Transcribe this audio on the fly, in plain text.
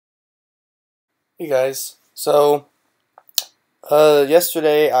Hey guys,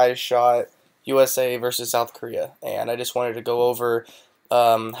 yesterday I shot USA versus South Korea, and I just wanted to go over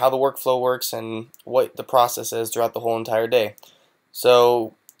how the workflow works and what the process is throughout the whole entire day.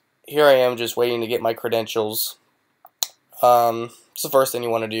 So here I am just waiting to get my credentials. It's the first thing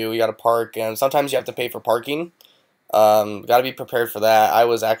you want to do. You got to park, and sometimes you have to pay for parking. Got to be prepared for that. I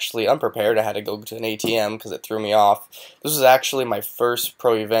was actually unprepared. I had to go to an ATM because it threw me off. This was actually my first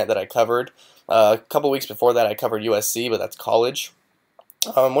pro event that I covered. A couple weeks before that, I covered USC, but that's college.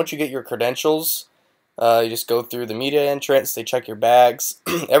 Once you get your credentials, you just go through the media entrance. They check your bags.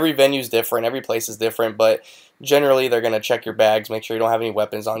 Every venue is different. Every place is different, but generally they're going to check your bags, make sure you don't have any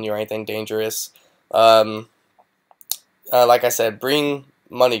weapons on you or anything dangerous. Like I said, bring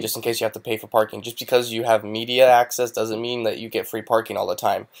money just in case you have to pay for parking. Just because you have media access doesn't mean that you get free parking all the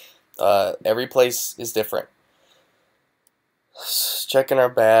time. Every place is different. Checking our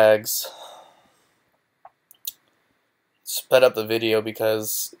bags. Sped up the video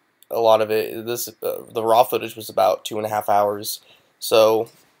because a lot of it, the raw footage was about 2.5 hours, so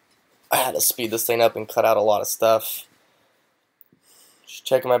I had to speed this thing up and cut out a lot of stuff. She's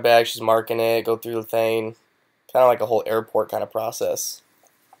checking my bag, she's marking it, go through the thing, kind of like a whole airport kind of process.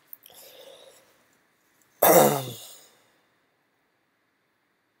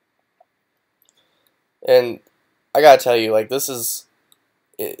 And I gotta tell you, like,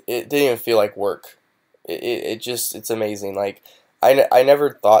 it didn't even feel like work. It's amazing. Like, I never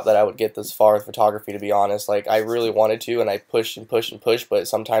thought that I would get this far with photography, to be honest. Like, I really wanted to, and I pushed and pushed and pushed, but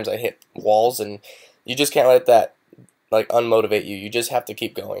sometimes I hit walls, and you just can't let that, like, unmotivate you. You just have to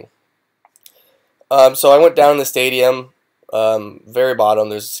keep going. So I went down in the stadium, very bottom,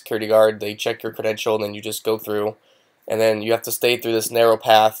 there's a security guard. They check your credential, and then you just go through, and then you have to stay through this narrow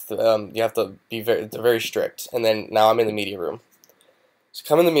path. You have to be they're very strict. And then now I'm in the media room. So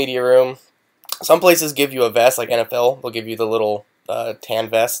come in the media room. Some places give you a vest, like NFL. They'll give you the little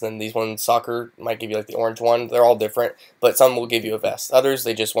tan vest, and then these ones, soccer, might give you like the orange one. They're all different, but some will give you a vest. Others,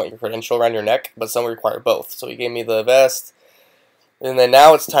 they just want your credential around your neck, but some require both. So he gave me the vest, and then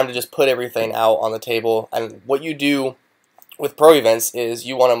now it's time to just put everything out on the table. And what you do with pro events is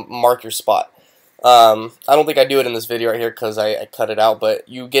you want to mark your spot. I don't think I do it in this video right here because I cut it out, but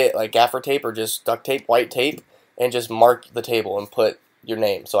you get like gaffer tape or just duct tape, white tape, and just mark the table and put your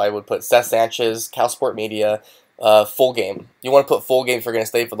name. So I would put Seth Sanchez, Cal Sport Media, full game. You want to put full game if you're going to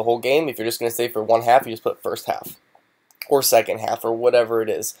stay for the whole game. If you're just going to stay for one half, you just put first half or second half or whatever it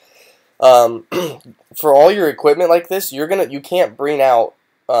is. For all your equipment like this, you can't bring out.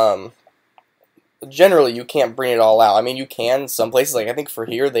 Generally, you can't bring it all out. I mean, you can some places. Like I think for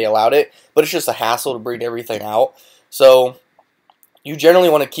here they allowed it, but it's just a hassle to bring everything out. So you generally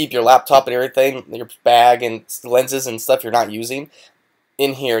want to keep your laptop and everything, your bag and lenses and stuff you're not using,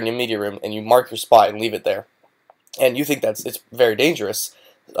 in here in your media room, and you mark your spot and leave it there. And you think it's very dangerous.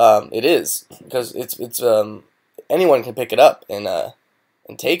 It is, because anyone can pick it up and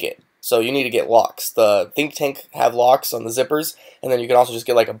take it. So you need to get locks. The think tank have locks on the zippers, and then you can also just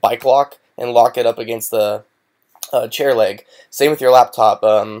get like a bike lock and lock it up against the chair leg. Same with your laptop.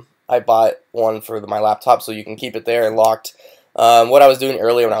 I bought one for my laptop so you can keep it there and locked. What I was doing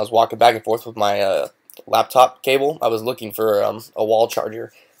earlier when I was walking back and forth with my laptop cable, I was looking for a wall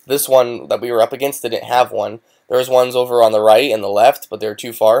charger. This one that we were up against didn't have one. There was ones over on the right and the left, but they're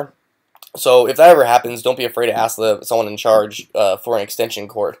too far. So if that ever happens, don't be afraid to ask someone in charge for an extension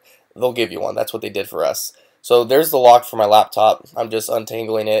cord. They'll give you one. That's what they did for us. So there's the lock for my laptop. I'm just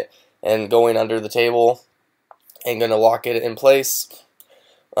untangling it and going under the table and going to lock it in place.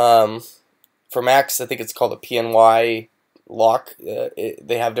 For Macs, I think it's called a PNY lock.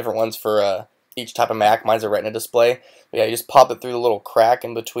 They have different ones for each type of Mac. Mine's a Retina display. But yeah, you just pop it through the little crack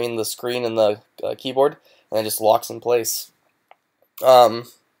in between the screen and the keyboard, and it just locks in place. And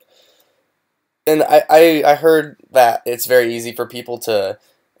I heard that it's very easy for people to,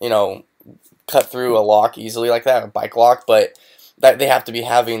 cut through a lock easily like that, a bike lock, but that they have to be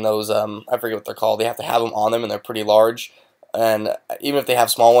having those, I forget what they're called, they have to have them on them, and they're pretty large. And even if they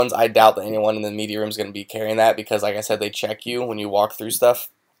have small ones, I doubt that anyone in the media room is going to be carrying that, because like I said, they check you when you walk through stuff.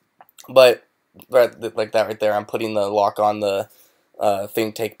 But like that right there, I'm putting the lock on the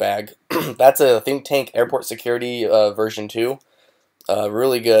think tank bag. That's a think tank airport security version 2.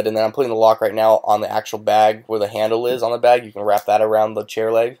 Really good. And then I'm putting the lock right now on the actual bag where the handle is on the bag. You can wrap that around the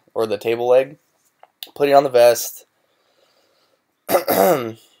chair leg or the table leg. Putting on the vest.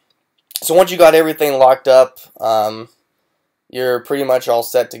 So once you got everything locked up, you're pretty much all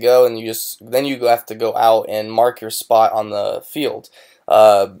set to go, and then you have to go out and mark your spot on the field.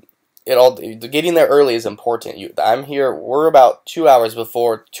 getting there early is important. I'm here. We're about 2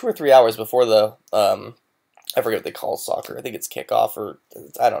 or 3 hours before the I forget what they call soccer. I think it's kickoff, or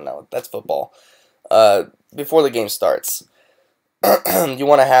I don't know. That's football. Before the game starts, you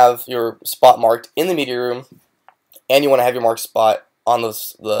want to have your spot marked in the media room, and you want to have your marked spot on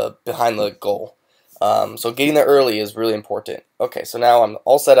the behind the goal. So getting there early is really important. Okay, so now I'm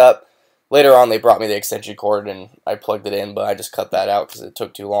all set up. Later on, they brought me the extension cord, and I plugged it in, but I just cut that out because it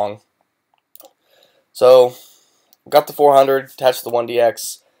took too long. So, got the 400, attached the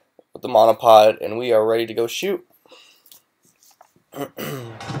 1DX with the monopod, and we are ready to go shoot.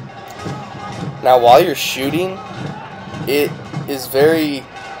 Now, while you're shooting, it is very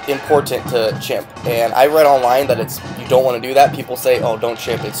important to chimp, and I read online that you don't want to do that. People say, oh, don't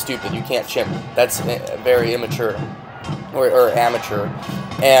chimp, it's stupid, you can't chimp. That's very immature or amateur,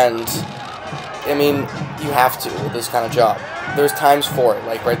 and I mean, you have to with this kind of job. There's times for it,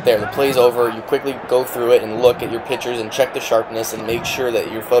 like right there, the play's over, you quickly go through it and look at your pictures and check the sharpness and make sure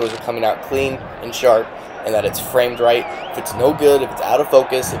that your photos are coming out clean and sharp and that it's framed right. If it's no good, if it's out of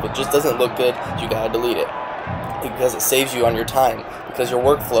focus, if it just doesn't look good, you gotta delete it, because it saves you on your time. Because your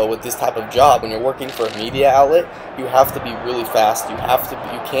workflow with this type of job, when you're working for a media outlet, you have to be really fast. You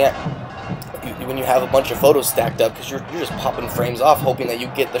can't, when you have a bunch of photos stacked up, because you're just popping frames off hoping that you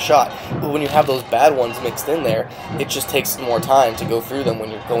get the shot. But when you have those bad ones mixed in there, it just takes more time to go through them when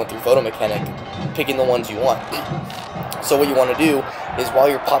you're going through Photo Mechanic, picking the ones you want. So what you want to do is, while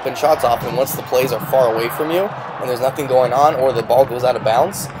you're popping shots off, and once the plays are far away from you and there's nothing going on, or the ball goes out of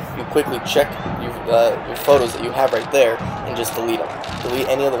bounds, you quickly check your photos that you have right there and just delete them. Delete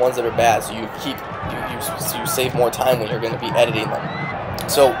any of the ones that are bad, so you save more time when you're going to be editing them.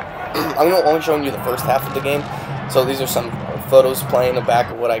 So I'm only showing you the first half of the game. So these are some photos playing in the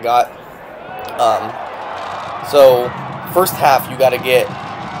back of what I got. So first half, you got to get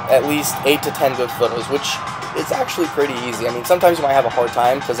at least 8 to 10 good photos, which is actually pretty easy. I mean, sometimes you might have a hard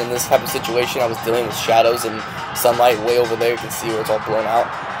time, because in this type of situation I was dealing with shadows and sunlight way over there. You can see where it's all blown out,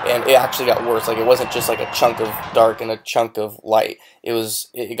 and it actually got worse. Like, it wasn't just like a chunk of dark and a chunk of light.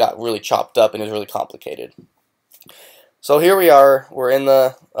 It got really chopped up, and it was really complicated. So here we are. We're in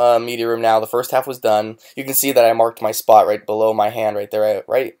the media room now. The first half was done. You can see that I marked my spot right below my hand, right there,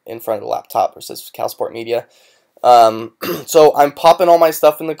 right in front of the laptop, where it says CalSport Media. So I'm popping all my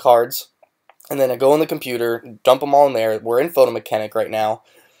stuff in the cards, and then I go in the computer, dump them all in there. We're in Photo Mechanic right now.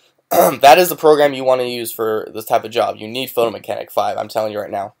 That is the program you want to use for this type of job. You need Photo Mechanic 5, I'm telling you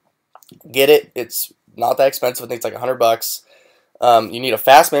right now. Get it. It's not that expensive. I think it's like $100. You need a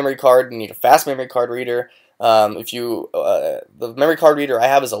fast memory card. You need a fast memory card reader. The memory card reader I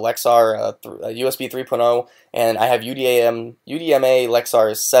have is a Lexar USB 3.0, and I have UDMA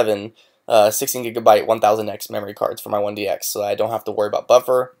Lexar 7 16GB 1000X memory cards for my 1DX, so I don't have to worry about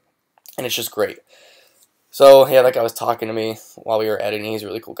buffer, and it's just great. So yeah, that guy was talking to me while we were editing. He's a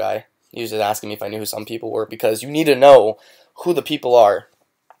really cool guy. He was just asking me if I knew who some people were, because you need to know who the people are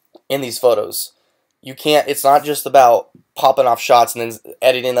in these photos. You can't, it's not just about popping off shots and then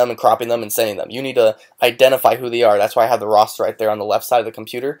editing them and cropping them and sending them. You need to identify who they are. That's why I have the roster right there on the left side of the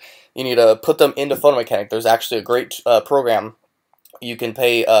computer. You need to put them into Photo Mechanic. There's actually a great program you can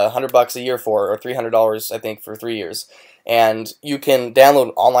pay $100 a year for, or $300 I think for 3 years, and you can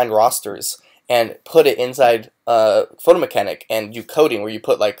download online rosters and put it inside Photo Mechanic and do coding, where you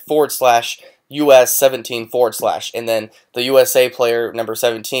put like /US 17 / and then the USA player number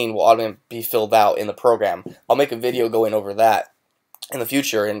 17 will automatically be filled out in the program. I'll make a video going over that in the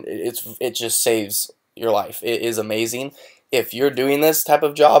future, and it just saves your life. It is amazing. If you're doing this type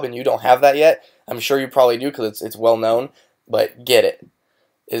of job and you don't have that yet, I'm sure you probably do, because it's well known, but get it.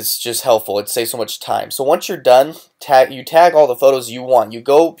 It's just helpful. It saves so much time. So once you're done, you tag all the photos you want. You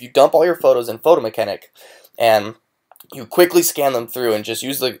dump all your photos in Photo Mechanic, and you quickly scan them through and just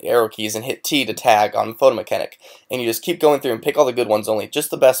use the arrow keys and hit T to tag on Photo Mechanic. And you just keep going through and pick all the good ones only,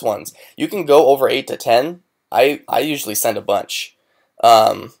 just the best ones. You can go over 8 to 10. I usually send a bunch.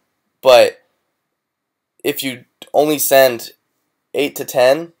 But if you only send 8 to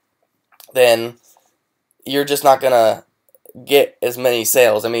 10, then you're just not going to get as many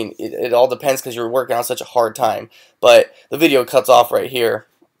sales. I mean, it all depends, because you're working on such a hard time. But the video cuts off right here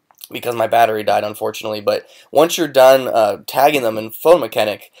because my battery died, unfortunately. But once you're done tagging them in Photo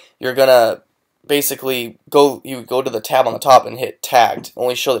Mechanic, you're gonna basically go to the tab on the top and hit tagged.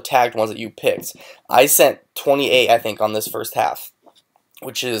 Only show the tagged ones that you picked. I sent 28, I think, on this first half,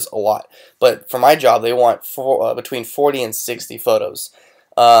 which is a lot. But for my job, they want between 40 and 60 photos.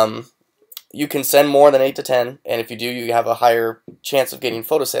 you can send more than 8 to 10, and if you do, you have a higher chance of getting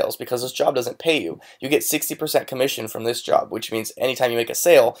photo sales because this job doesn't pay you. You get 60% commission from this job, which means anytime you make a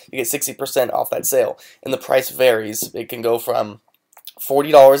sale, you get 60% off that sale. And the price varies. It can go from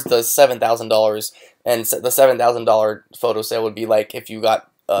 $40 to $7,000, and the $7,000 photo sale would be like if you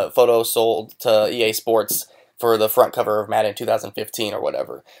got a photo sold to EA Sports for the front cover of Madden 2015 or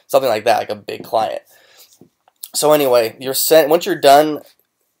whatever. Something like that, like a big client. So anyway, once you're done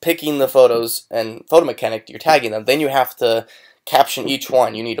picking the photos and photo mechanic, you're tagging them, then you have to caption each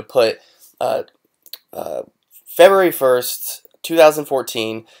one. You need to put February 1st,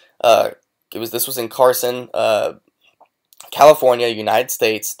 2014, this was in Carson, California, United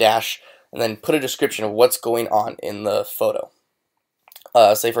States, dash, and then put a description of what's going on in the photo.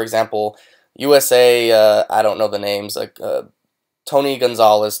 Say, for example, USA, I don't know the names, like Tony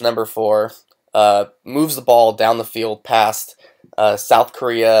Gonzalez, number 4, moves the ball down the field past South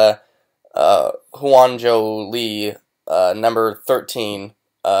Korea, Hwanjo Lee, number 13,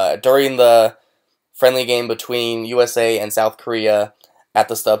 during the friendly game between USA and South Korea at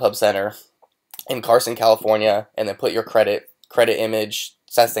the StubHub Center in Carson, California, and then put your credit image,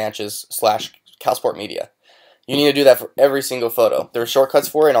 Seth Sanchez / CalSport Media. You need to do that for every single photo. There are shortcuts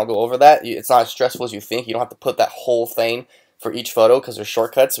for it, and I'll go over that. It's not as stressful as you think. You don't have to put that whole thing for each photo because there's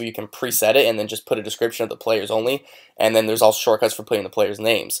shortcuts, so you can preset it and then just put a description of the players only. And then there's also shortcuts for putting the players'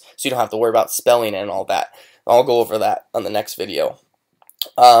 names, so you don't have to worry about spelling and all that. I'll go over that on the next video.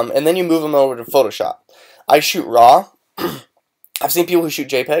 And then you move them over to Photoshop. I shoot RAW. I've seen people who shoot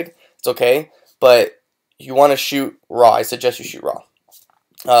JPEG. It's okay, but you want to shoot RAW. I suggest you shoot RAW.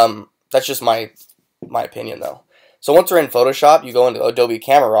 That's just my opinion, though. So once we're in Photoshop, you go into Adobe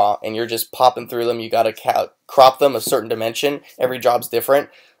Camera Raw, and you're just popping through them. You got to crop them a certain dimension. Every job's different.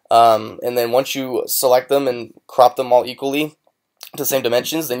 And then once you select them and crop them all equally to the same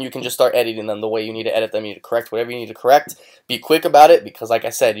dimensions, then you can just start editing them the way you need to edit them. You need to correct whatever you need to correct. Be quick about it because, like I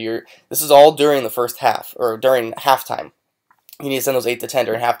said, this is all during the first half, or during halftime. You need to send those 8 to 10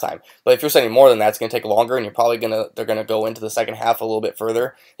 during halftime. But if you're sending more than that, it's going to take longer, and they're going to go into the second half a little bit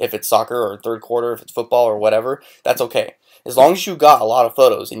further. If it's soccer or third quarter, if it's football or whatever, that's okay. As long as you got a lot of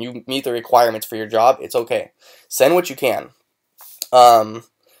photos and you meet the requirements for your job, it's okay. Send what you can. And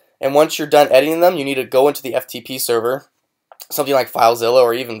once you're done editing them, you need to go into the FTP server. Something like FileZilla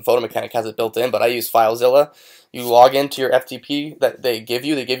or even Photo Mechanic has it built in, but I use FileZilla. You log into your FTP that they give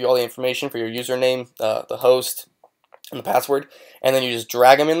you. They give you all the information for your username, the host, and the password, and then you just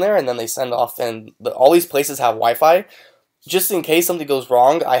drag them in there, and then they send off. And all these places have Wi-Fi. Just in case something goes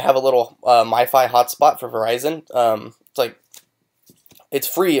wrong, I have a little MiFi hotspot for Verizon. It's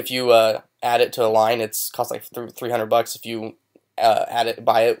free if you add it to a line. It's costs like $300 if you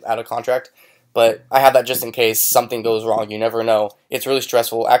buy it out of contract. But I have that just in case something goes wrong. You never know. It's really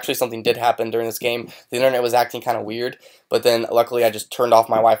stressful. Actually, something did happen during this game. The internet was acting kind of weird, but then luckily I just turned off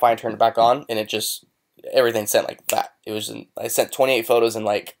my Wi-Fi and turned it back on, and everything sent like that. I sent 28 photos in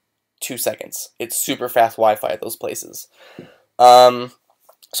like 2 seconds. It's super fast Wi-Fi at those places.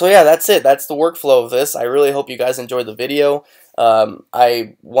 So yeah, that's it. That's the workflow of this. I really hope you guys enjoyed the video.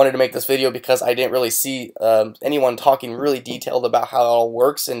 I wanted to make this video because I didn't really see anyone talking really detailed about how it all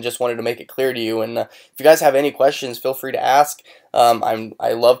works, and just wanted to make it clear to you. And if you guys have any questions, feel free to ask.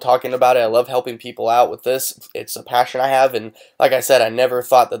 I love talking about it. I love helping people out with this. It's a passion I have, and like I said, I never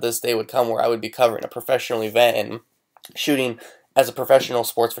thought that this day would come where I would be covering a professional event and shooting as a professional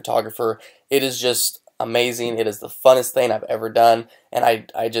sports photographer. It is just amazing. It is the funnest thing I've ever done, and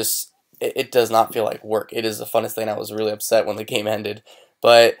it does not feel like work. It is the funnest thing. I was really upset when the game ended,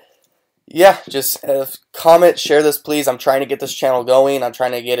 but yeah, just comment, share this, please. I'm trying to get this channel going. I'm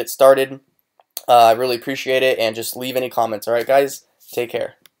trying to get it started. I really appreciate it, and just leave any comments. All right, guys, take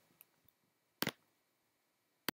care.